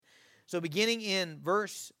So beginning in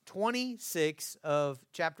verse 26 of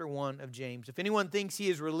chapter 1 of James, if anyone thinks he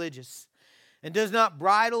is religious and does not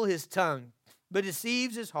bridle his tongue, but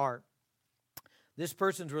deceives his heart, this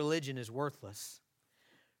person's religion is worthless.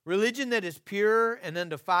 Religion that is pure and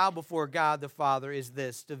undefiled before God the Father is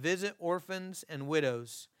this: to visit orphans and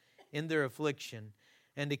widows in their affliction,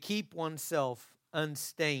 and to keep oneself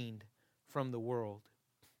unstained from the world.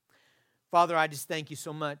 Father, I just thank you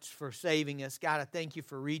so much for saving us. God, I thank you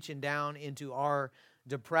for reaching down into our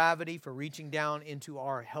depravity, for reaching down into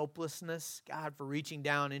our helplessness. God, for reaching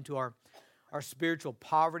down into our spiritual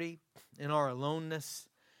poverty and our aloneness.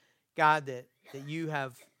 God, that you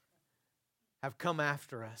have come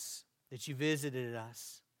after us, that you visited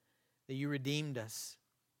us, that you redeemed us.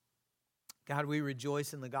 God, we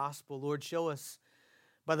rejoice in the gospel. Lord, show us,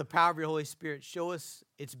 by the power of your Holy Spirit, show us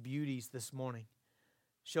its beauties this morning.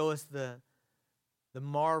 Show us the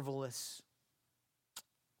marvelous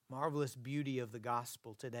beauty of the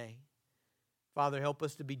gospel today. Father, help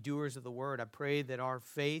us to be doers of the word. I pray that our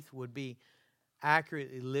faith would be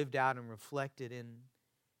accurately lived out and reflected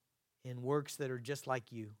in works that are just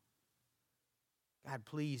like you. God,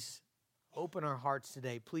 please open our hearts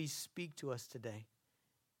today. Please speak to us today.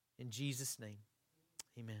 In Jesus' name,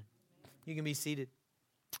 amen. You can be seated.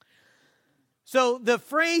 So the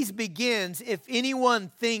phrase begins, if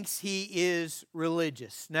anyone thinks he is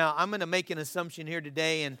religious. Now, I'm going to make an assumption here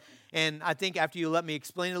today, and I think after you let me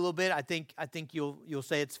explain it a little bit, I think you'll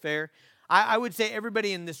say it's fair. I would say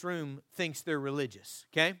everybody in this room thinks they're religious,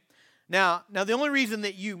 okay? Now the only reason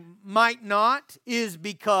that you might not is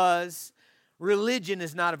because religion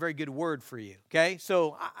is not a very good word for you, okay?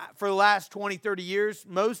 So for the last 20, 30 years,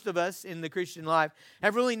 most of us in the Christian life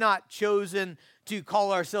have really not chosen to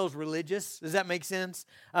call ourselves religious. Does that make sense?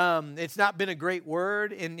 It's not been a great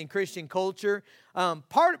word in Christian culture.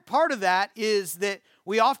 Part of that is that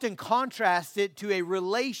we often contrast it to a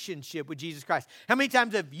relationship with Jesus Christ. How many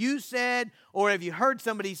times have you said, or have you heard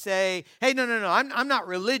somebody say, hey, no, I'm not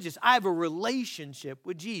religious. I have a relationship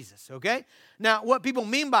with Jesus, okay? Now, what people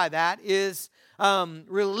mean by that is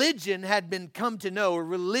religion had been come to know, or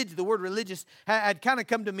the word religious had kind of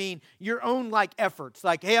come to mean your own like efforts.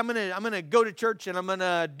 Like, hey, I'm gonna go to church and I'm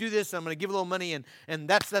gonna do this. I'm gonna give a little money, and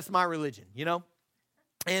that's my religion, you know.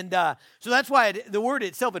 And so that's why the word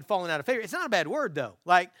itself had fallen out of favor. It's not a bad word, though.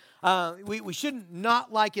 Like, we shouldn't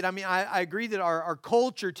not like it. I mean, I agree that our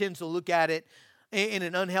culture tends to look at it in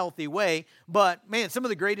an unhealthy way. But, man, some of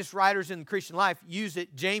the greatest writers in Christian life use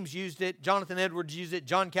it. James used it. Jonathan Edwards used it.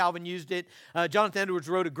 John Calvin used it. Jonathan Edwards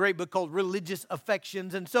wrote a great book called Religious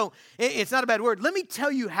Affections. And so it's not a bad word. Let me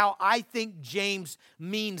tell you how I think James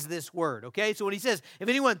means this word, okay? So when he says, if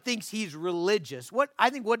anyone thinks he's religious, what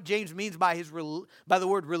James means by the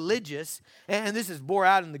word religious, and this is bore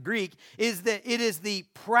out in the Greek, is that it is the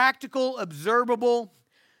practical, observable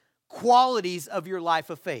qualities of your life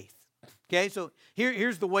of faith. Okay, so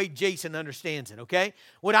here's the way Jason understands it, okay?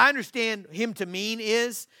 What I understand him to mean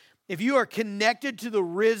is, if you are connected to the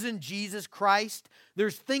risen Jesus Christ,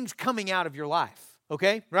 there's things coming out of your life,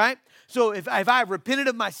 okay, right? So if I have repented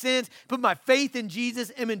of my sins, put my faith in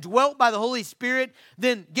Jesus, am indwelt by the Holy Spirit,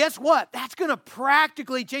 then guess what? That's going to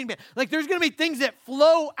practically change me. Like, there's going to be things that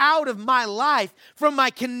flow out of my life from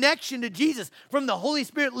my connection to Jesus, from the Holy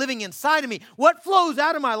Spirit living inside of me. What flows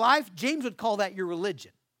out of my life, James would call that your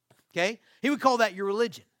religion. Okay? He would call that your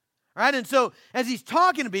religion. All right? And so as he's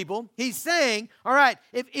talking to people, he's saying, all right,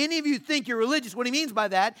 if any of you think you're religious, what he means by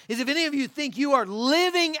that is if any of you think you are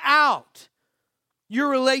living out your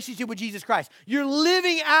relationship with Jesus Christ, you're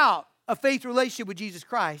living out a faith relationship with Jesus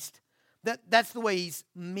Christ, that's the way he's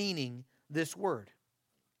meaning this word.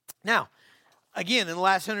 Now, again, in the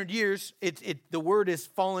last 100 years, the word has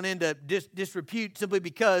fallen into disrepute simply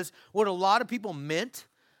because what a lot of people meant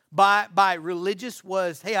by religious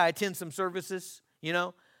was, hey, I attend some services, you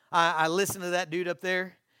know. I listen to that dude up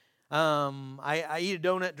there. I eat a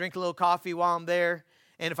donut, drink a little coffee while I'm there.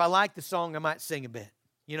 And if I like the song, I might sing a bit,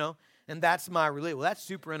 you know. And that's my religion. Well, that's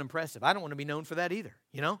super unimpressive. I don't want to be known for that either,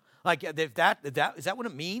 you know. Like, is that what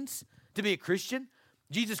it means to be a Christian?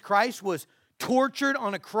 Jesus Christ was tortured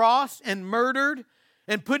on a cross and murdered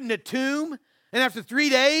and put in a tomb. And after 3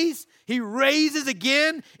 days, he raises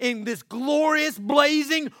again in this glorious,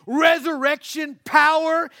 blazing resurrection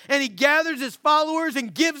power. And he gathers his followers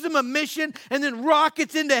and gives them a mission and then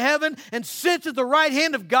rockets into heaven and sits at the right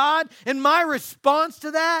hand of God. And my response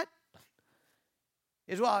to that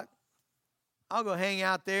is, well, I'll go hang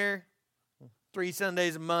out there 3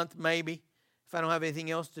 Sundays a month maybe. If I don't have anything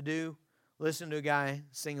else to do, listen to a guy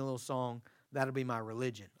sing a little song. That'll be my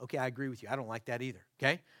religion. Okay, I agree with you. I don't like that either,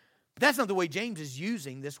 okay? But that's not the way James is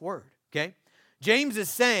using this word, okay? James is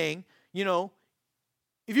saying you know,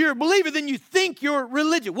 if you're a believer, then you think you're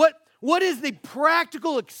religious. What is the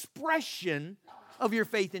practical expression of your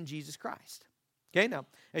faith in Jesus Christ? Okay, now,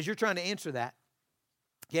 as you're trying to answer that,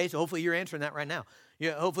 okay, so hopefully you're answering that right now.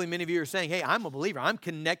 Yeah, hopefully many of you are saying, hey, I'm a believer. I'm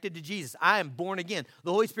connected to Jesus. I am born again.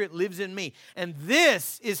 The Holy Spirit lives in me. And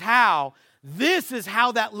this is how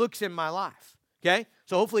that looks in my life. Okay?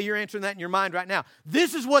 So hopefully you're answering that in your mind right now.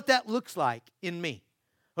 This is what that looks like in me.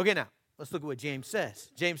 Okay, now, let's look at what James says.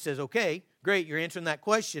 James says, okay, great, you're answering that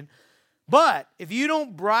question. But if you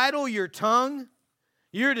don't bridle your tongue,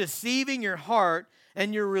 you're deceiving your heart,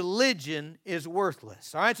 and your religion is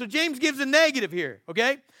worthless. All right, so James gives a negative here,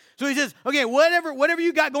 okay? So he says, okay, whatever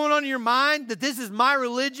you got going on in your mind, that this is my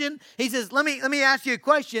religion, he says, let me ask you a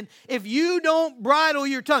question. If you don't bridle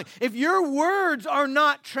your tongue, if your words are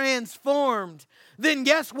not transformed, then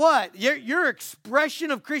guess what? Your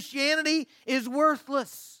expression of Christianity is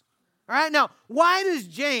worthless. All right, now, why does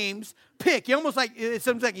James pick? It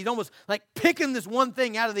seems like he's almost like picking this one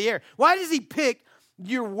thing out of the air. Why does he pick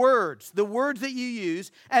your words, the words that you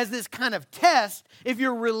use, as this kind of test if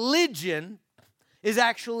your religion is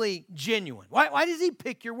actually genuine? Why does he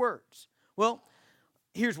pick your words? Well,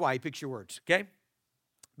 here's why he picks your words, okay?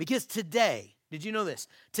 Because today, did you know this?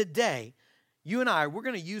 Today, you and I, we're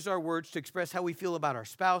going to use our words to express how we feel about our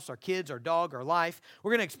spouse, our kids, our dog, our life.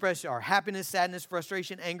 We're going to express our happiness, sadness,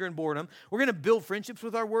 frustration, anger, and boredom. We're going to build friendships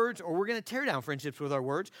with our words, or we're going to tear down friendships with our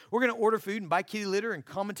words. We're going to order food and buy kitty litter and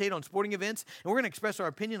commentate on sporting events. And we're going to express our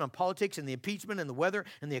opinion on politics and the impeachment and the weather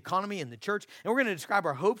and the economy and the church. And we're going to describe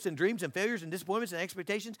our hopes and dreams and failures and disappointments and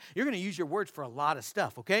expectations. You're going to use your words for a lot of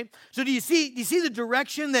stuff, okay? So do you see the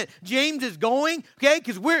direction that James is going? Okay,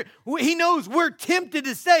 because he knows we're tempted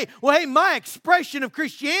to say, well, hey, my expression of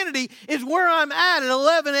Christianity is where I'm at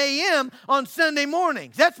 11 a.m. on Sunday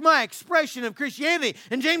mornings. That's my expression of Christianity.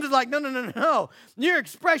 And James is like, no. Your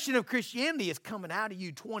expression of Christianity is coming out of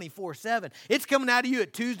you 24/7. It's coming out of you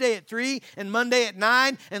at Tuesday at 3 and Monday at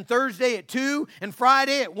 9 and Thursday at 2 and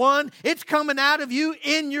Friday at 1. It's coming out of you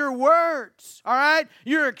in your words, all right?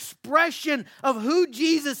 Your expression of who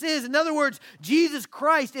Jesus is. In other words, Jesus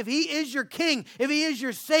Christ, if he is your King, if he is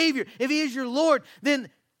your Savior, if he is your Lord, then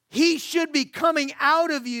he should be coming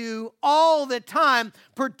out of you all the time,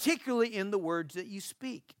 particularly in the words that you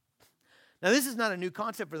speak. Now, this is not a new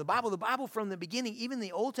concept for the Bible. The Bible from the beginning, even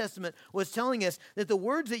the Old Testament, was telling us that the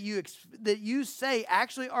words that you say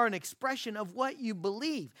actually are an expression of what you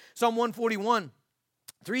believe. Psalm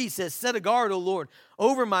 141:3 says, set a guard, O Lord,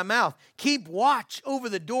 over my mouth. Keep watch over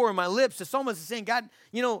the door of my lips. The psalmist is saying, God,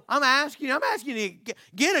 I'm asking you to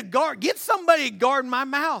get a guard. Get somebody to guard my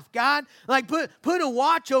mouth, God. Like put a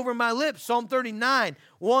watch over my lips. Psalm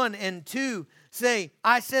 39:1 and 2 say,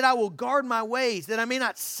 I said I will guard my ways, that I may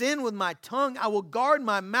not sin with my tongue. I will guard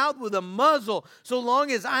my mouth with a muzzle, so long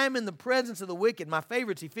as I am in the presence of the wicked. My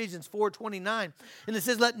favorite's Ephesians 4:29. And it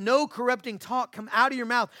says, let no corrupting talk come out of your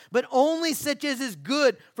mouth, but only such as is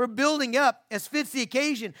good for building up as fits the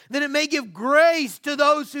occasion, that it may give grace to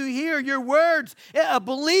those who hear your words. A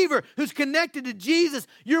believer who's connected to Jesus,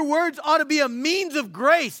 your words ought to be a means of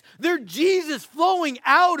grace. They're Jesus flowing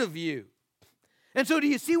out of you. And so do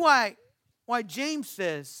you see why James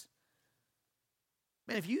says,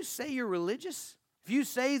 man, if you say you're religious, if you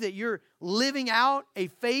say that you're living out a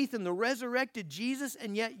faith in the resurrected Jesus,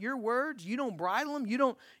 and yet your words, you don't bridle them, you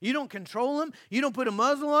don't control them, you don't put a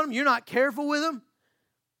muzzle on them, you're not careful with them,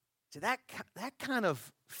 so that kind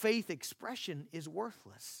of faith expression is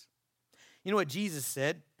worthless. You know what Jesus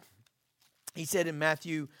said? He said in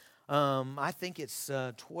Matthew, I think it's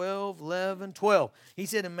 12. He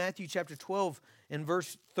said in Matthew chapter 12 in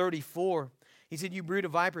verse 34, he said, you brood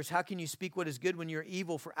of vipers, how can you speak what is good when you're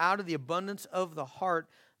evil? For out of the abundance of the heart,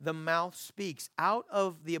 the mouth speaks.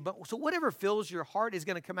 So whatever fills your heart is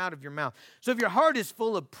going to come out of your mouth. So if your heart is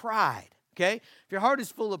full of pride, okay? If your heart is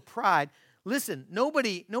full of pride, listen,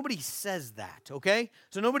 nobody says that, okay?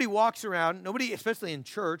 So nobody walks around, especially in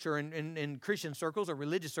church or in Christian circles or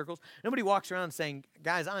religious circles, nobody walks around saying,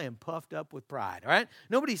 guys, I am puffed up with pride, all right?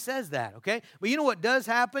 Nobody says that, okay? But you know what does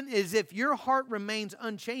happen is if your heart remains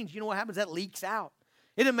unchanged, you know what happens? That leaks out.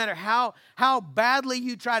 It doesn't matter how badly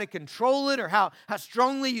you try to control it or how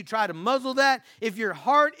strongly you try to muzzle that. If your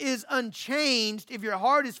heart is unchanged, if your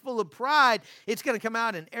heart is full of pride, it's going to come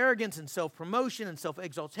out in arrogance and self-promotion and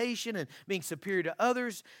self-exaltation and being superior to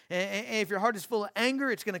others. And if your heart is full of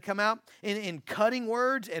anger, it's going to come out in cutting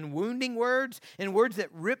words and wounding words and words that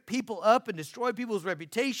rip people up and destroy people's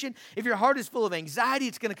reputation. If your heart is full of anxiety,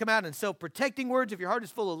 it's going to come out in self-protecting words. If your heart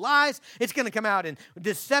is full of lies, it's going to come out in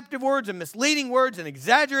deceptive words and misleading words and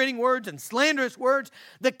exaggerating words and slanderous words,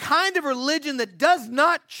 the kind of religion that does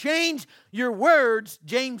not change your words,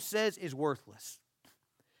 James says, is worthless.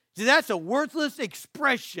 See, that's a worthless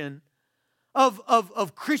expression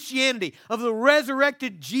of Christianity, of the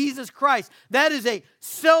resurrected Jesus Christ. That is a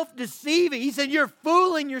self-deceiving. He said, you're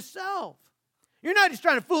fooling yourself. You're not just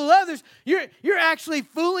trying to fool others. You're actually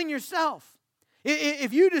fooling yourself.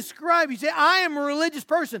 If you describe, you say, I am a religious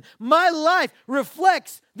person. My life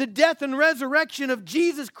reflects the death and resurrection of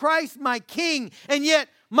Jesus Christ, my King, and yet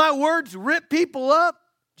my words rip people up.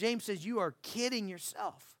 James says, you are kidding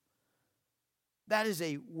yourself. That is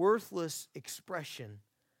a worthless expression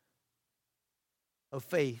of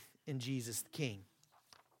faith in Jesus the King.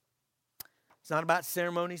 It's not about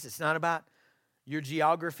ceremonies. It's not about your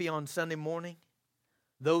geography on Sunday morning.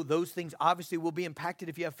 Though those things obviously will be impacted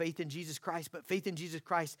if you have faith in Jesus Christ. But faith in Jesus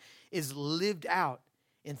Christ is lived out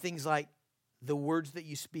in things like the words that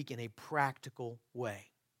you speak in a practical way.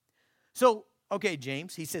 So, okay,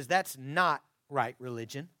 James, he says that's not right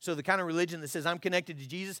religion. So the kind of religion that says I'm connected to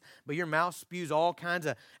Jesus, but your mouth spews all kinds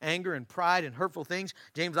of anger and pride and hurtful things.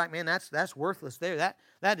 James like, man, that's worthless there.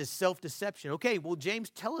 That is self-deception. Okay, well,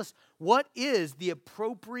 James, tell us, what is the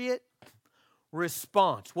appropriate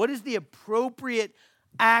response? What is the appropriate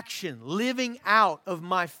action, living out of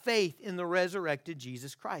my faith in the resurrected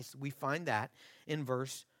Jesus Christ? We find that in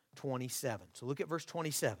verse 27. So look at verse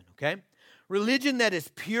 27, okay? Religion that is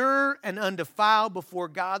pure and undefiled before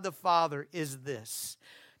God the Father is this: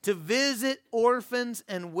 to visit orphans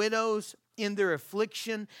and widows in their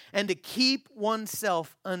affliction and to keep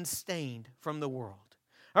oneself unstained from the world.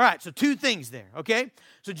 All right, so two things there, okay?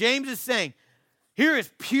 So James is saying, here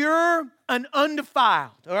is pure and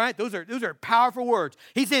undefiled. All right, those are powerful words.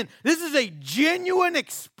 He's saying this is a genuine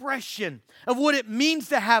expression of what it means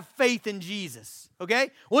to have faith in Jesus.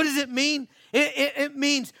 Okay, what does it mean? It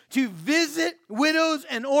means to visit widows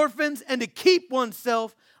and orphans and to keep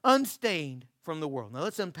oneself unstained from the world. Now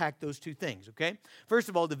let's unpack those two things. Okay, first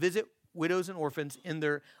of all, to visit widows and orphans in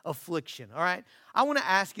their affliction. All right, I want to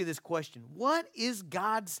ask you this question: what is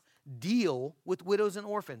God's deal with widows and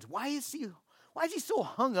orphans? Why is he so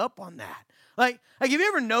hung up on that? Like, have you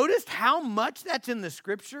ever noticed how much that's in the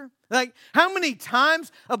Scripture? Like, how many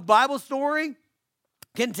times a Bible story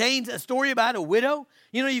contains a story about a widow?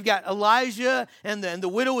 You know, you've got Elijah and the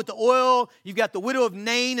widow with the oil. You've got the widow of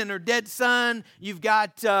Nain and her dead son. You've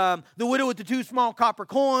got the widow with the 2 small copper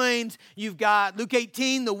coins. You've got Luke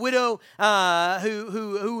 18, the widow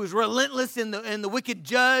who was relentless in the wicked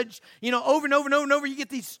judge. You know, over and over and over and over, you get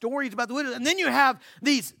these stories about the widow. And then you have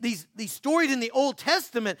these stories in the Old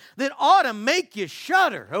Testament that ought to make you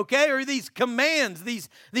shudder, okay? Or these commands, these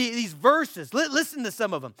verses. Listen to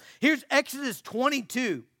some of them. Here's Exodus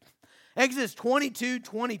 22. Exodus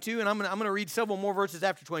 22, and I'm going to read several more verses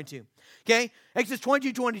after 22. Okay? Exodus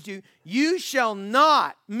 22. You shall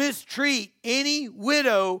not mistreat any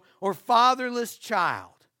widow or fatherless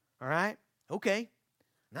child. All right? Okay.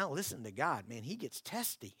 Now listen to God. Man, he gets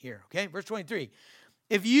testy here. Okay? Verse 23.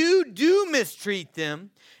 If you do mistreat them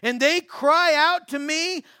and they cry out to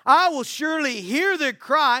me, I will surely hear their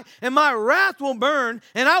cry, and my wrath will burn,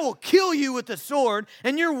 and I will kill you with the sword,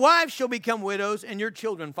 and your wives shall become widows, and your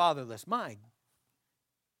children fatherless. My,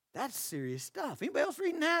 that's serious stuff. Anybody else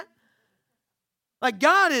reading that? Like,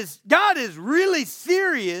 God is really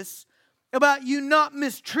serious about you not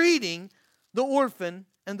mistreating the orphan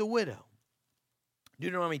and the widow.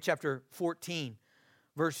 Deuteronomy chapter 14,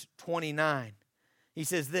 verse 29. He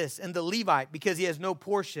says this: and the Levite, because he has no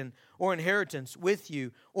portion or inheritance with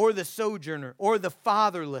you, or the sojourner, or the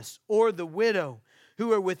fatherless, or the widow,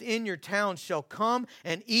 who are within your towns, shall come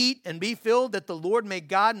and eat and be filled, that the Lord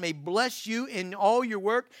God may bless you in all your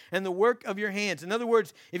work and the work of your hands. In other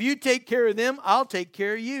words, if you take care of them, I'll take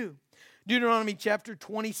care of you. Deuteronomy chapter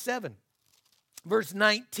 27, verse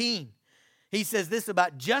 19. He says this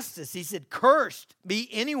about justice. He said, cursed be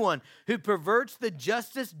anyone who perverts the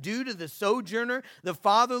justice due to the sojourner, the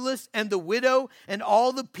fatherless, and the widow. And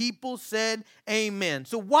all the people said, amen.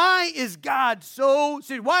 So why is God so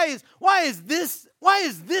serious? Why is this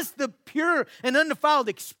the pure and undefiled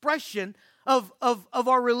expression of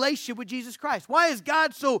our relationship with Jesus Christ? Why is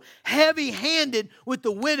God so heavy-handed with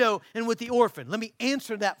the widow and with the orphan? Let me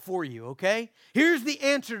answer that for you, okay? Here's the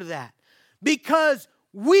answer to that. Because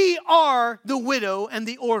we are the widow and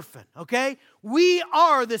the orphan, okay? We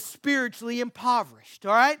are the spiritually impoverished,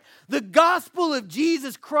 all right? The gospel of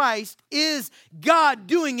Jesus Christ is God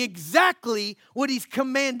doing exactly what He's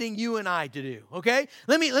commanding you and I to do, okay?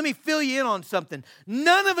 Let me fill you in on something.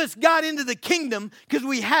 None of us got into the kingdom because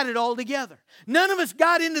we had it all together. None of us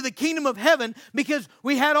got into the kingdom of heaven because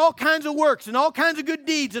we had all kinds of works and all kinds of good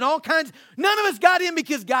deeds and none of us got in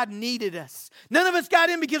because God needed us. None of us got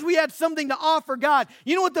in because we had something to offer God.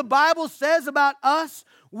 You know what the Bible says about us?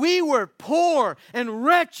 We were poor and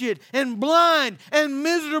wretched and blind and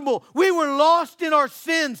miserable. We were lost in our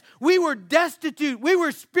sins. We were destitute. We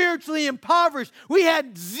were spiritually impoverished. We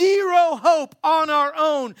had zero hope on our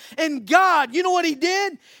own. And God, you know what He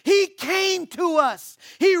did? He came to us.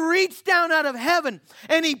 He reached down out of heaven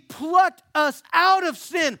and He plucked us out of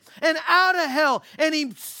sin and out of hell. And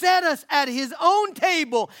He set us at His own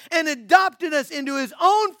table and adopted us into His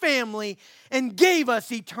own family and gave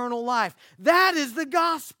us eternal life. That is the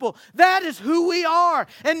gospel. That is who we are.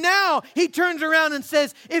 And now He turns around and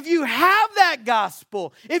says, if you have that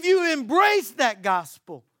gospel, if you embrace that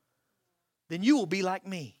gospel, then you will be like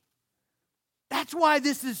me. That's why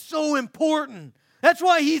this is so important. That's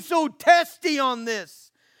why He's so testy on this.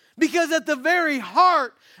 Because at the very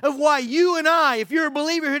heart of why you and I, if you're a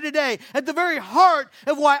believer here today, at the very heart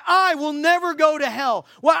of why I will never go to hell,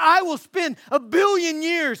 why I will spend 1 billion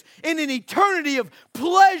years in an eternity of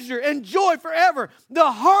pleasure and joy forever,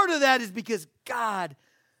 the heart of that is because God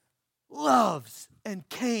loves and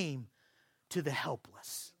came to the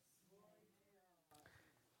helpless.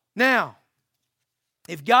 Now,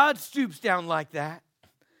 if God stoops down like that,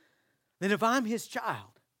 then if I'm His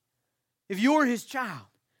child, if you're His child,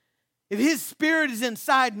 if His Spirit is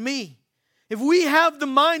inside me, if we have the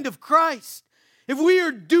mind of Christ, if we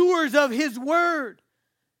are doers of His Word,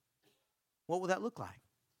 what will that look like?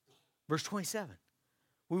 Verse 27,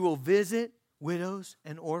 we will visit widows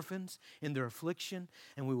and orphans in their affliction,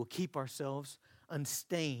 and we will keep ourselves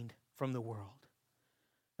unstained from the world.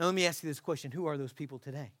 Now let me ask you this question. Who are those people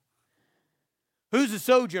today? Who's the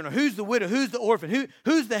sojourner? Who's the widow? Who's the orphan?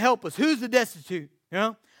 Who's the helpless? Who's the destitute? You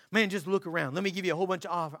know? Man, just look around. Let me give you a whole bunch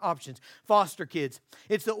of options. Foster kids.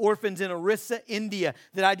 It's the orphans in Orissa, India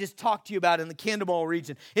that I just talked to you about in the Kandahar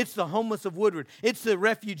region. It's the homeless of Woodward. It's the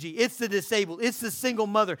refugee. It's the disabled. It's the single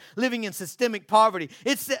mother living in systemic poverty.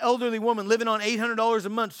 It's the elderly woman living on $800 a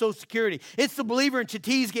month Social Security. It's the believer in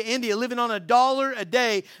Chhattisgarh, India living on $1 a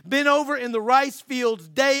day, been over in the rice fields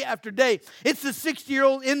day after day. It's the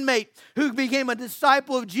 60-year-old inmate who became a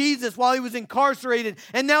disciple of Jesus while he was incarcerated,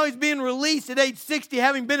 and now he's being released at age 60,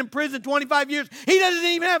 having been in prison 25 years. He doesn't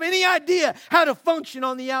even have any idea how to function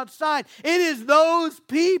on the outside. It is those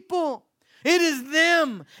people. It is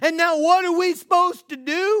them. And now what are we supposed to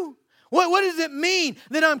do? What does it mean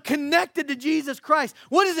that I'm connected to Jesus Christ?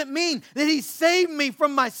 What does it mean that He saved me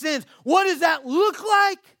from my sins? What does that look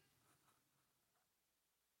like?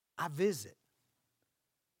 I visit.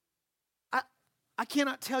 I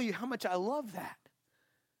cannot tell you how much I love that.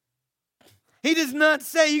 He does not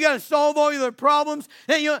say you got to solve all your problems.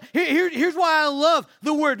 Hey, here's why I love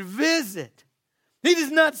the word visit. He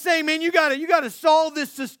does not say, man, you got to solve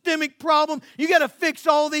this systemic problem. You got to fix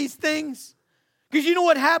all these things. Because you know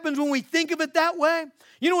what happens when we think of it that way?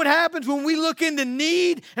 You know what happens when we look into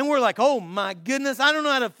need and we're like, oh my goodness, I don't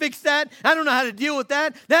know how to fix that. I don't know how to deal with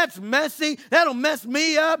that. That's messy. That'll mess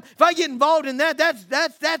me up. If I get involved in that,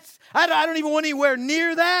 I don't even want anywhere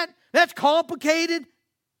near that. That's complicated.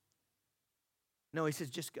 No, He says,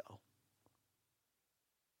 just go.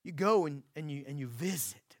 You go and you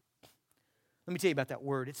visit. Let me tell you about that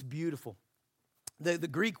word. It's beautiful. The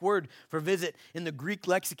Greek word for visit in the Greek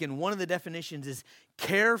lexicon, one of the definitions is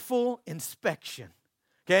careful inspection.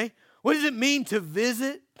 Okay? What does it mean to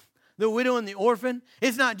visit the widow and the orphan?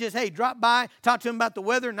 It's not just, hey, drop by, talk to them about the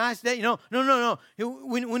weather, nice day. No.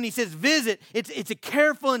 When He says visit, it's a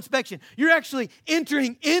careful inspection. You're actually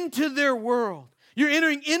entering into their world. You're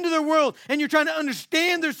entering into their world and you're trying to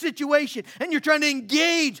understand their situation and you're trying to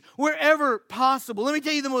engage wherever possible. Let me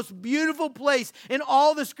tell you the most beautiful place in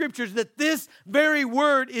all the scriptures that this very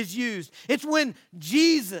word is used. It's when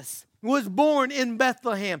Jesus was born in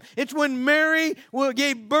Bethlehem. It's when Mary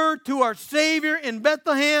gave birth to our Savior in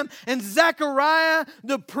Bethlehem, and Zechariah,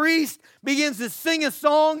 the priest, begins to sing a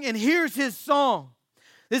song, and here's his song.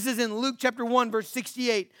 This is in Luke chapter 1, verse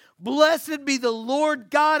 68. Blessed be the Lord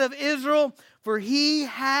God of Israel, for He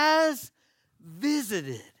has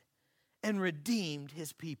visited and redeemed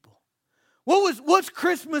His people. What's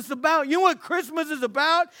Christmas about? You know what Christmas is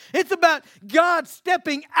about? It's about God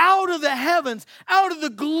stepping out of the heavens, out of the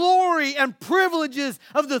glory and privileges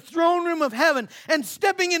of the throne room of heaven, and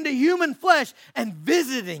stepping into human flesh and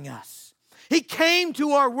visiting us. He came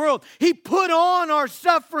to our world. He put on our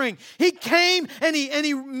suffering. He came and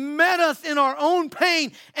he met us in our own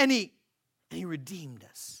pain, and he redeemed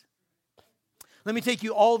us. Let me take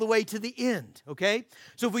you all the way to the end, okay?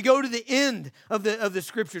 So if we go to the end of the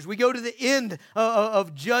Scriptures, we go to the end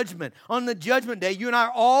of judgment. On the judgment day, you and I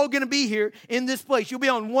are all going to be here in this place. You'll be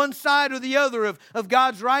on one side or the other of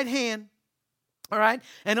God's right hand, all right?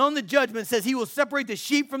 And on the judgment, it says He will separate the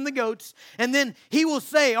sheep from the goats, and then He will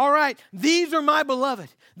say, all right, these are my beloved.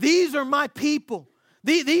 These are my people.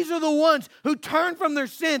 These are the ones who turned from their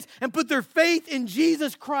sins and put their faith in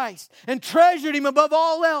Jesus Christ and treasured Him above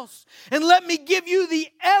all else. And let me give you the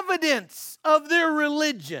evidence of their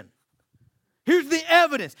religion. Here's the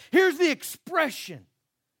evidence. Here's the expression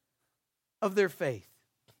of their faith.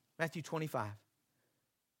 Matthew 25.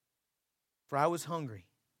 For I was hungry,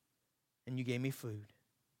 and you gave me food.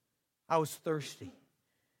 I was thirsty,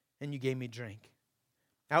 and you gave me drink.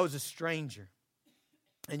 I was a stranger,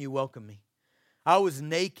 and you welcomed me. I was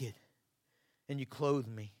naked, and you clothed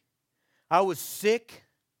me. I was sick,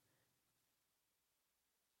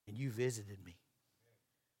 and you visited me.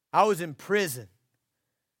 I was in prison,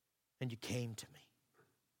 and you came to me.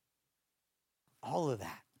 All of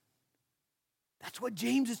that. That's what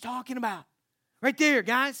James is talking about. Right there,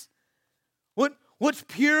 guys. What's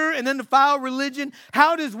pure and undefiled religion?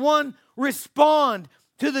 How does one respond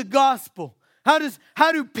to the gospel?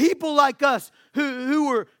 How do people like us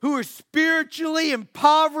who are spiritually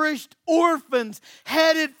impoverished orphans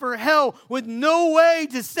headed for hell with no way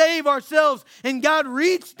to save ourselves, and God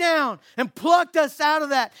reached down and plucked us out of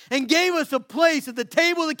that and gave us a place at the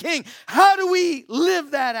table of the King? How do we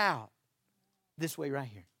live that out? This way right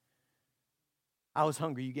here. I was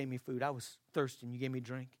hungry, you gave me food. I was thirsty, and you gave me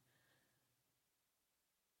drink.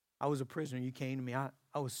 I was a prisoner, you came to me. I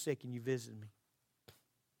was sick, and you visited me.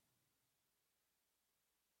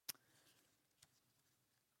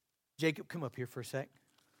 Jacob, come up here for a sec.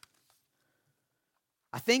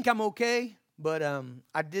 I think I'm okay, but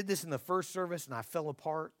I did this in the first service, and I fell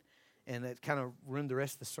apart, and it kind of ruined the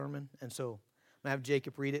rest of the sermon. And so I'm going to have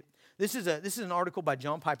Jacob read it. This is an article by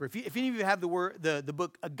John Piper. If any of you have the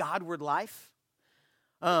book A Godward Life,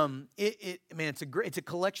 it's a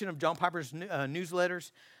collection of John Piper's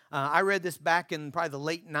newsletters. I read this back in probably the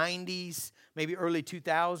late 90s, maybe early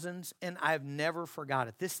 2000s, and I've never forgot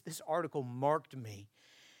it. This article marked me.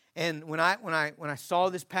 And when I saw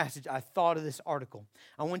this passage, I thought of this article.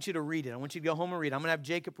 I want you to read it. I want you to go home and read it. I'm going to have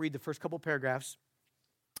Jacob read the first couple paragraphs.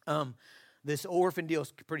 This orphan deal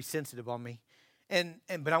is pretty sensitive on me.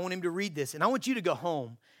 But I want him to read this. And I want you to go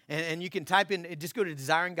home. And you can type in, just go to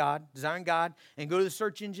Desiring God, and go to the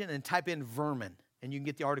search engine and type in vermin. And you can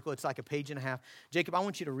get the article. It's like a page and a half. Jacob, I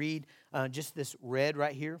want you to read just this red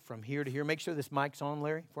right here, from here to here. Make sure this mic's on,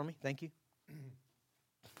 Larry, for me. Thank you.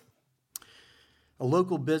 A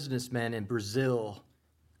local businessman in Brazil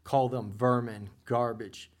called them vermin,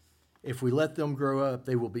 garbage. If we let them grow up,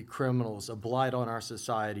 they will be criminals, a blight on our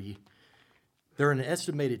society. There are an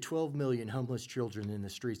estimated 12 million homeless children in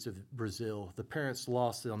the streets of Brazil. The parents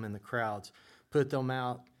lost them in the crowds, put them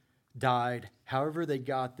out, died. However they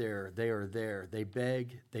got there, they are there. They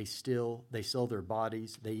beg, they steal, they sell their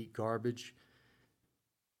bodies, they eat garbage.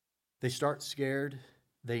 They start scared,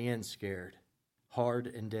 they end scared, hard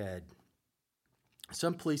and dead.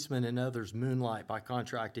 Some policemen and others moonlight by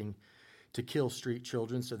contracting to kill street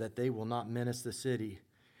children so that they will not menace the city.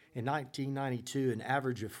 In 1992, an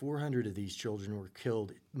average of 400 of these children were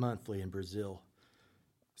killed monthly in Brazil.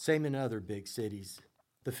 Same in other big cities.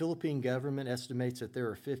 The Philippine government estimates that there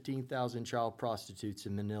are 15,000 child prostitutes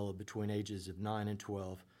in Manila between ages of 9 and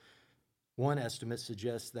 12. One estimate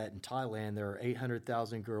suggests that in Thailand there are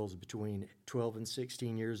 800,000 girls between 12 and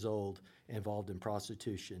 16 years old involved in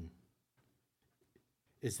prostitution.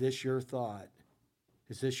 Is this your thought?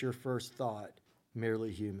 Is this your first thought?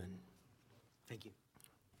 Merely human. Thank you.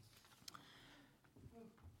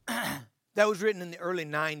 That was written in the early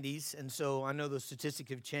 90s, and so I know those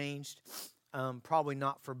statistics have changed. Probably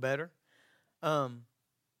not for better. The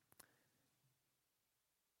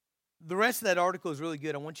rest of that article is really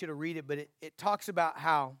good. I want you to read it, but it talks about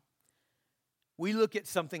how we look at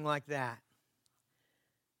something like that,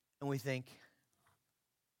 and we think,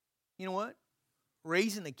 you know what?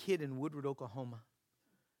 Raising a kid in Woodward, Oklahoma,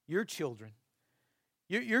 your children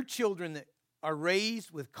that are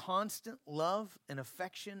raised with constant love and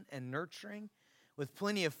affection and nurturing, with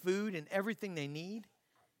plenty of food and everything they need,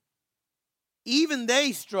 even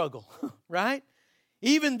they struggle, right?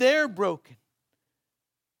 Even they're broken.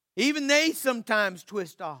 Even they sometimes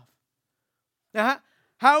twist off. Now,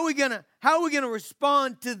 how are we gonna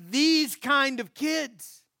respond to these kind of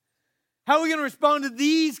kids? How are we gonna respond to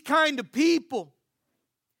these kind of people?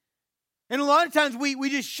 And a lot of times we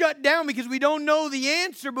just shut down because we don't know the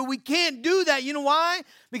answer, but we can't do that. You know why?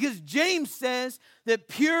 Because James says that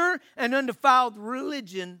pure and undefiled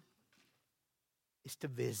religion is to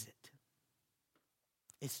visit.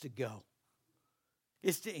 It's to go.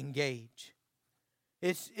 It's to engage.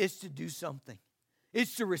 It's to do something.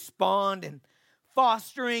 It's to respond and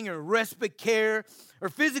fostering or respite care or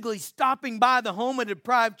physically stopping by the home of a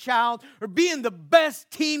deprived child or being the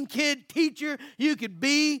best teen kid teacher you could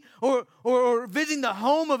be or visiting the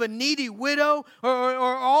home of a needy widow or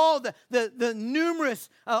all the numerous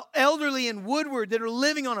elderly in Woodward that are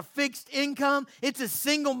living on a fixed income. It's a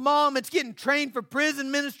single mom. It's getting trained for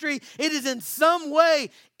prison ministry. It is in some way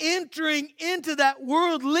entering into that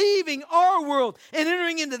world, leaving our world and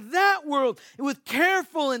entering into that world with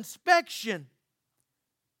careful inspection.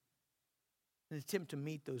 An attempt to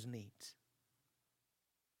meet those needs.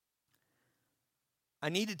 I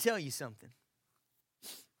need to tell you something.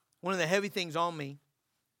 One of the heavy things on me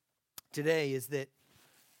today is that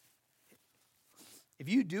if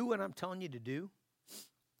you do what I'm telling you to do,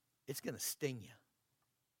 it's going to sting you.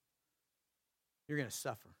 You're going to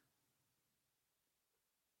suffer.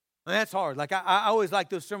 And that's hard. Like I always like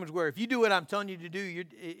those sermons where if you do what I'm telling you to do,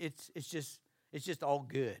 it's just all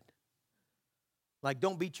good. Like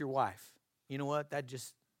don't beat your wife. You know what? That's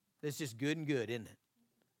just good and good, isn't it?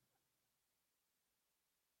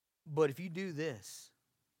 But if you do this,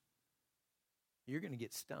 you're going to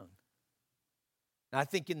get stung. And I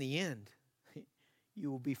think in the end,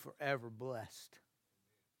 you will be forever blessed.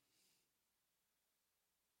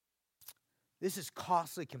 This is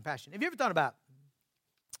costly compassion. Have you ever thought about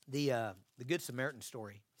the Good Samaritan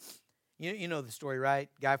story? You know the story, right?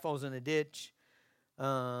 Guy falls in a ditch.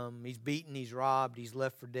 He's beaten. He's robbed. He's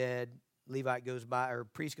left for dead. Levite goes by, or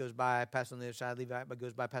priest goes by, passes on the other side. Levite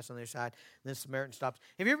goes by, passes on the other side. And then Samaritan stops.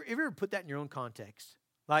 Have you ever put that in your own context?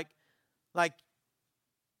 Like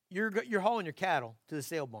you're hauling your cattle to the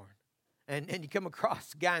sale barn, and you come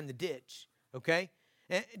across a guy in the ditch. Okay,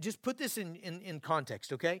 and just put this in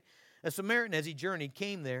context. Okay, a Samaritan as he journeyed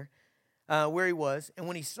came there where he was, and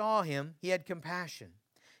when he saw him, he had compassion.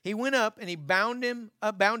 He went up and he bound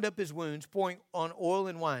up his wounds, pouring on oil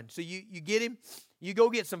and wine. So you get him. You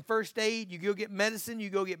go get some first aid. You go get medicine.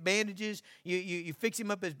 You go get bandages. You fix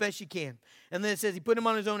him up as best you can. And then it says he put him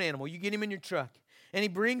on his own animal. You get him in your truck. And he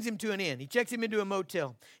brings him to an inn. He checks him into a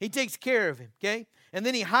motel. He takes care of him, okay? And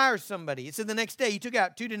then he hires somebody. It said the next day he took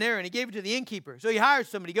out 2 denarii and he gave it to the innkeeper. So he hires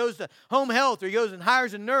somebody. He goes to home health or he goes and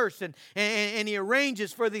hires a nurse. And he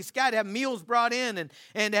arranges for this guy to have meals brought in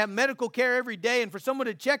and to have medical care every day and for someone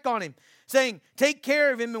to check on him, saying, take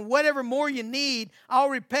care of him and whatever more you need, I'll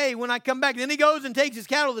repay when I come back. And then he goes and takes his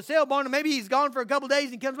cattle to the sale barn and maybe he's gone for a couple days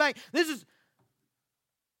and he comes back. This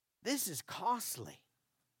is costly.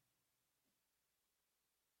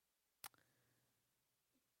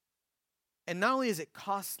 And not only is it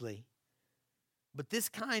costly, but this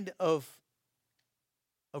kind of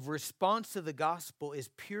response to the gospel is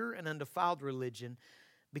pure and undefiled religion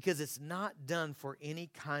because it's not done for any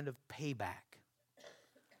kind of payback.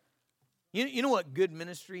 You know what good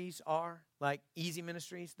ministries are? Like easy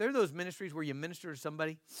ministries? They're those ministries where you minister to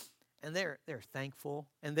somebody and they're thankful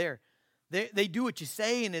and they do what you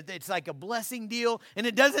say, and it's like a blessing deal, and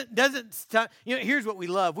it doesn't stop. You know, here's what we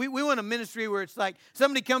love. We want a ministry where it's like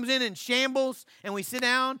somebody comes in shambles, and we sit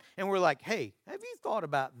down, and we're like, hey, have you thought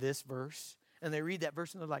about this verse? And they read that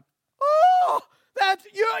verse, and they're like, oh, that's,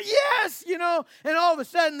 yes, and all of a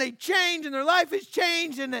sudden they change, and their life has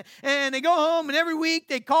changed, and they go home, and every week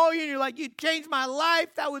they call you, and you're like, you changed my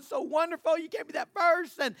life. That was so wonderful. You gave me that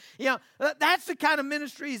verse, and, that's the kind of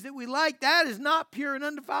ministries that we like. That is not pure and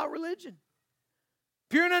undefiled religion.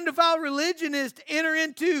 Pure and undefiled religion is to enter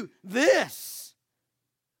into this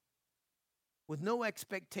with no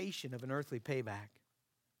expectation of an earthly payback.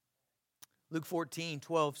 Luke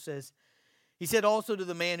 14:12 says, he said also to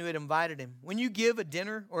the man who had invited him, when you give a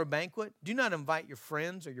dinner or a banquet, do not invite your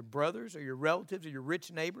friends or your brothers or your relatives or your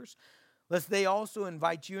rich neighbors, lest they also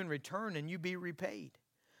invite you in return and you be repaid.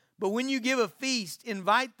 But when you give a feast,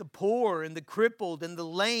 invite the poor and the crippled and the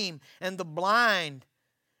lame and the blind,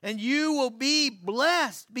 and you will be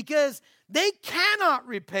blessed because they cannot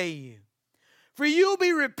repay you. For you will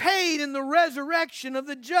be repaid in the resurrection of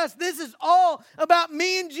the just. This is all about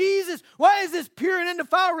me and Jesus. Why is this pure and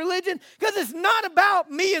undefiled religion? Because it's not about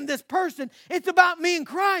me and this person. It's about me and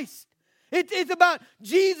Christ. It's about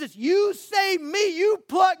Jesus. You saved me. You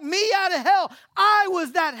plucked me out of hell. I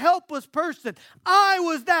was that helpless person. I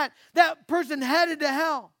was that person headed to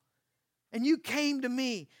hell. And you came to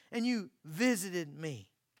me and you visited me.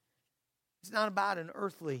 It's not about an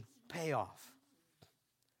earthly payoff.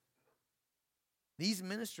 These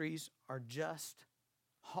ministries are just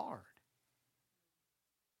hard.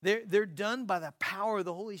 They're done by the power of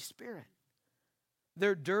the Holy Spirit.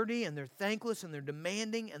 They're dirty and they're thankless and they're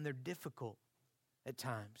demanding and they're difficult at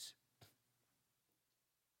times.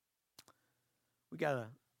 We got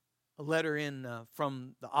a letter in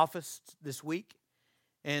from the office this week,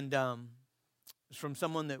 and it's from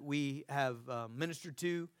someone that we have ministered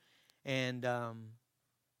to and gone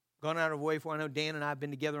out of our way for. I know Dan and I have been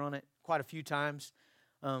together on it quite a few times,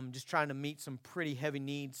 just trying to meet some pretty heavy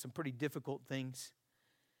needs, some pretty difficult things.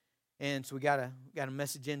 And so we got a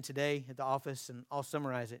message in today at the office, and I'll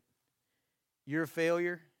summarize it. You're a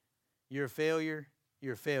failure. You're a failure.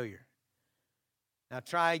 You're a failure. Now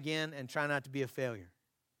try again and try not to be a failure.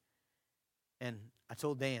 And I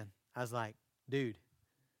told Dan, I was like, dude,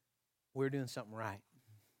 we're doing something right.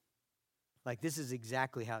 Like, this is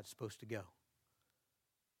exactly how it's supposed to go.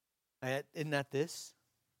 Isn't that this?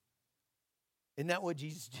 Isn't that what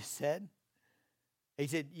Jesus just said? He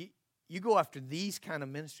said, you go after these kind of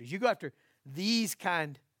ministries. You go after these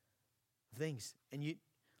kind of things. And you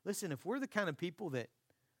listen, if we're the kind of people that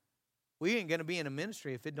we ain't going to be in a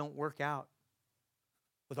ministry if it don't work out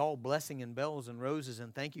with all blessing and bells and roses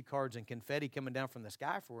and thank you cards and confetti coming down from the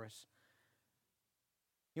sky for us.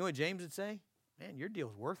 You know what James would say? Man, your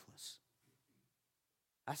deal's worthless.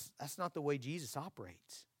 That's not the way Jesus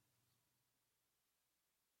operates.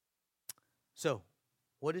 So,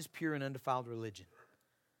 what is pure and undefiled religion?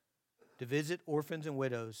 To visit orphans and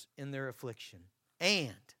widows in their affliction.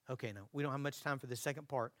 And, okay, now, we don't have much time for the second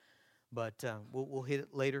part, but we'll hit it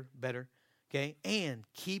later better, okay? And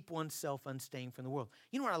keep oneself unstained from the world.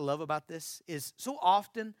 You know what I love about this is so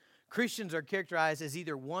often Christians are characterized as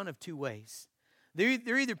either one of two ways.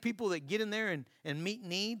 They're either people that get in there and meet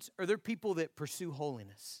needs, or they're people that pursue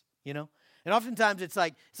holiness, you know? And oftentimes it's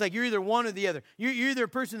like you're either one or the other. You're either a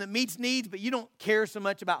person that meets needs, but you don't care so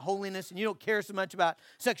much about holiness, and you don't care so much about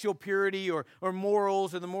sexual purity or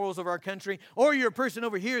morals or the morals of our country. Or you're a person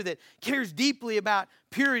over here that cares deeply about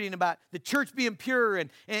purity and about the church being pure and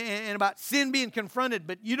about sin being confronted,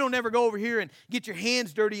 but you don't ever go over here and get your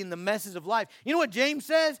hands dirty in the messes of life. You know what James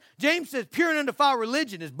says? James says pure and undefiled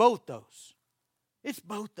religion is both those. It's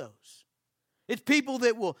both those. It's people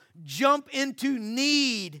that will jump into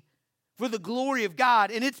need for the glory of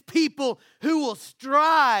God. And it's people who will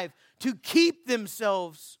strive to keep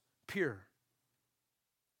themselves pure.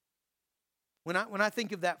 When I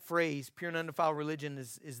think of that phrase, pure and undefiled religion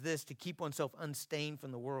is this, to keep oneself unstained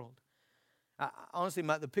from the world. Honestly,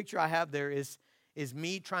 the picture I have there is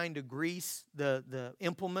me trying to grease the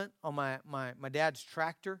implement on my dad's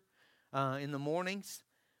tractor in the mornings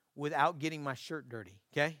without getting my shirt dirty,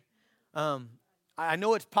 okay? I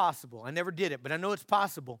know it's possible. I never did it, but I know it's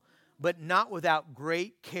possible. But not without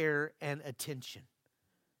great care and attention.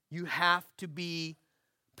 You have to be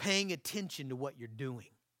paying attention to what you're doing.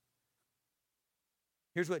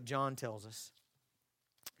 Here's what John tells us.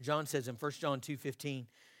 John says in 1 John 2:15,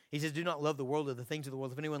 he says, do not love the world or the things of the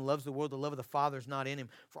world. If anyone loves the world, the love of the Father is not in him.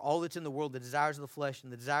 For all that's in the world, the desires of the flesh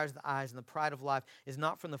and the desires of the eyes and the pride of life is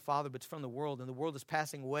not from the Father, but it's from the world. And the world is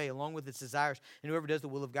passing away along with its desires. And whoever does the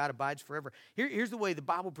will of God abides forever. Here's the way the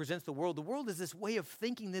Bible presents the world. The world is this way of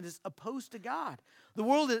thinking that is opposed to God. The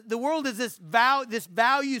world is this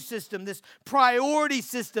value system, this priority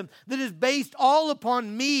system that is based all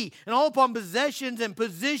upon me and all upon possessions and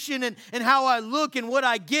position and how I look and what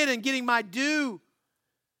I get and getting my due.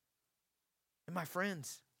 And my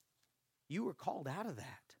friends, you were called out of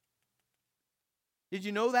that. Did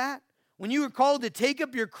you know that? When you were called to take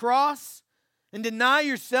up your cross and deny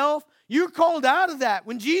yourself, you're called out of that.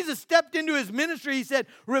 When Jesus stepped into his ministry, he said,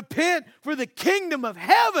 repent, for the kingdom of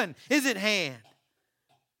heaven is at hand.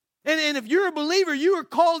 And if you're a believer, you were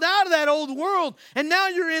called out of that old world, and now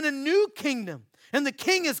you're in a new kingdom. And the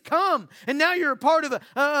king has come, and now you're a part of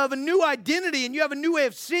a new identity, and you have a new way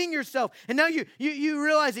of seeing yourself. And now you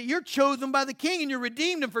realize that you're chosen by the king, and you're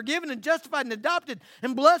redeemed and forgiven and justified and adopted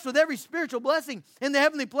and blessed with every spiritual blessing in the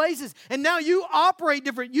heavenly places. And now you operate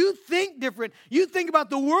different. You think different. You think about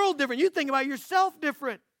the world different. You think about yourself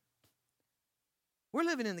different. We're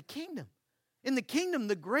living in the kingdom. In the kingdom,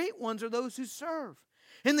 the great ones are those who serve.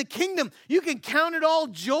 In the kingdom, you can count it all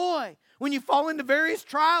joy when you fall into various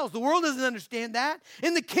trials. The world doesn't understand that.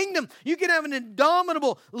 In the kingdom, you can have an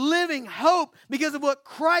indomitable living hope because of what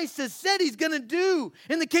Christ has said He's going to do.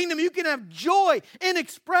 In the kingdom, you can have joy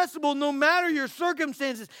inexpressible no matter your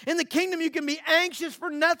circumstances. In the kingdom, you can be anxious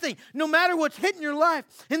for nothing no matter what's hitting your life.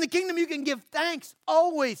 In the kingdom, you can give thanks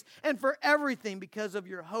always and for everything because of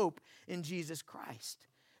your hope in Jesus Christ.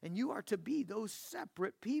 And you are to be those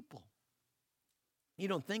separate people. You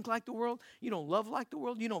don't think like the world. You don't love like the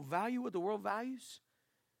world. You don't value what the world values.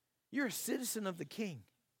 You're a citizen of the King.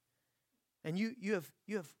 And you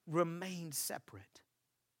have remained separate.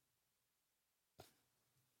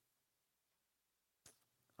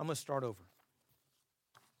 I'm going to start over.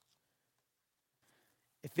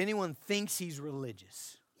 If anyone thinks he's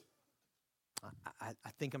religious, I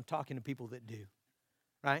think I'm talking to people that do.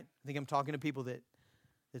 Right? I think I'm talking to people that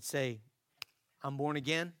say, I'm born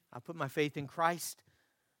again. I put my faith in Christ.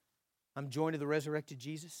 I'm joined to the resurrected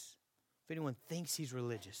Jesus. If anyone thinks he's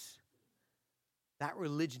religious, that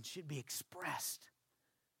religion should be expressed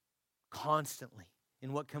constantly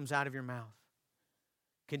in what comes out of your mouth.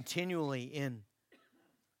 Continually in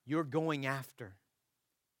your going after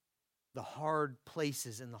the hard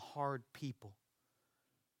places and the hard people.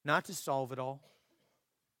 Not to solve it all.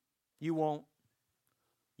 You won't.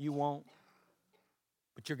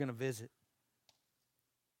 But you're going to visit.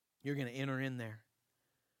 You're going to enter in there.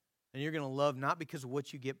 And you're going to love not because of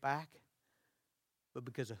what you get back, but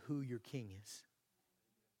because of who your King is.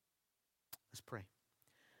 Let's pray.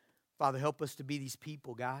 Father, help us to be these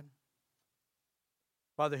people, God.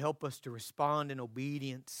 Father, help us to respond in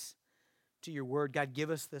obedience to your word. God, give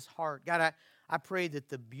us this heart. God, I pray that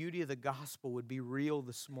the beauty of the gospel would be real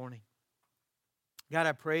this morning. God,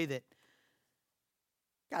 I pray that,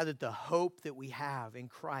 God, that the hope that we have in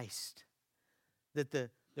Christ, that the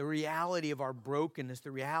reality of our brokenness, the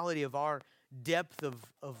reality of our depth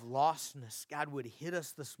of lostness, God, would hit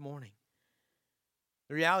us this morning.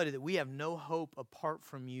 The reality that we have no hope apart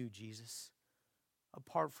from you, Jesus,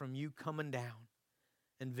 apart from you coming down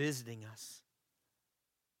and visiting us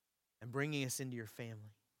and bringing us into your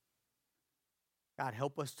family. God,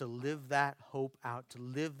 help us to live that hope out, to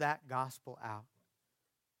live that gospel out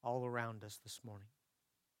all around us this morning.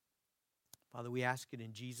 Father, we ask it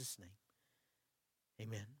in Jesus' name.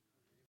 Amen.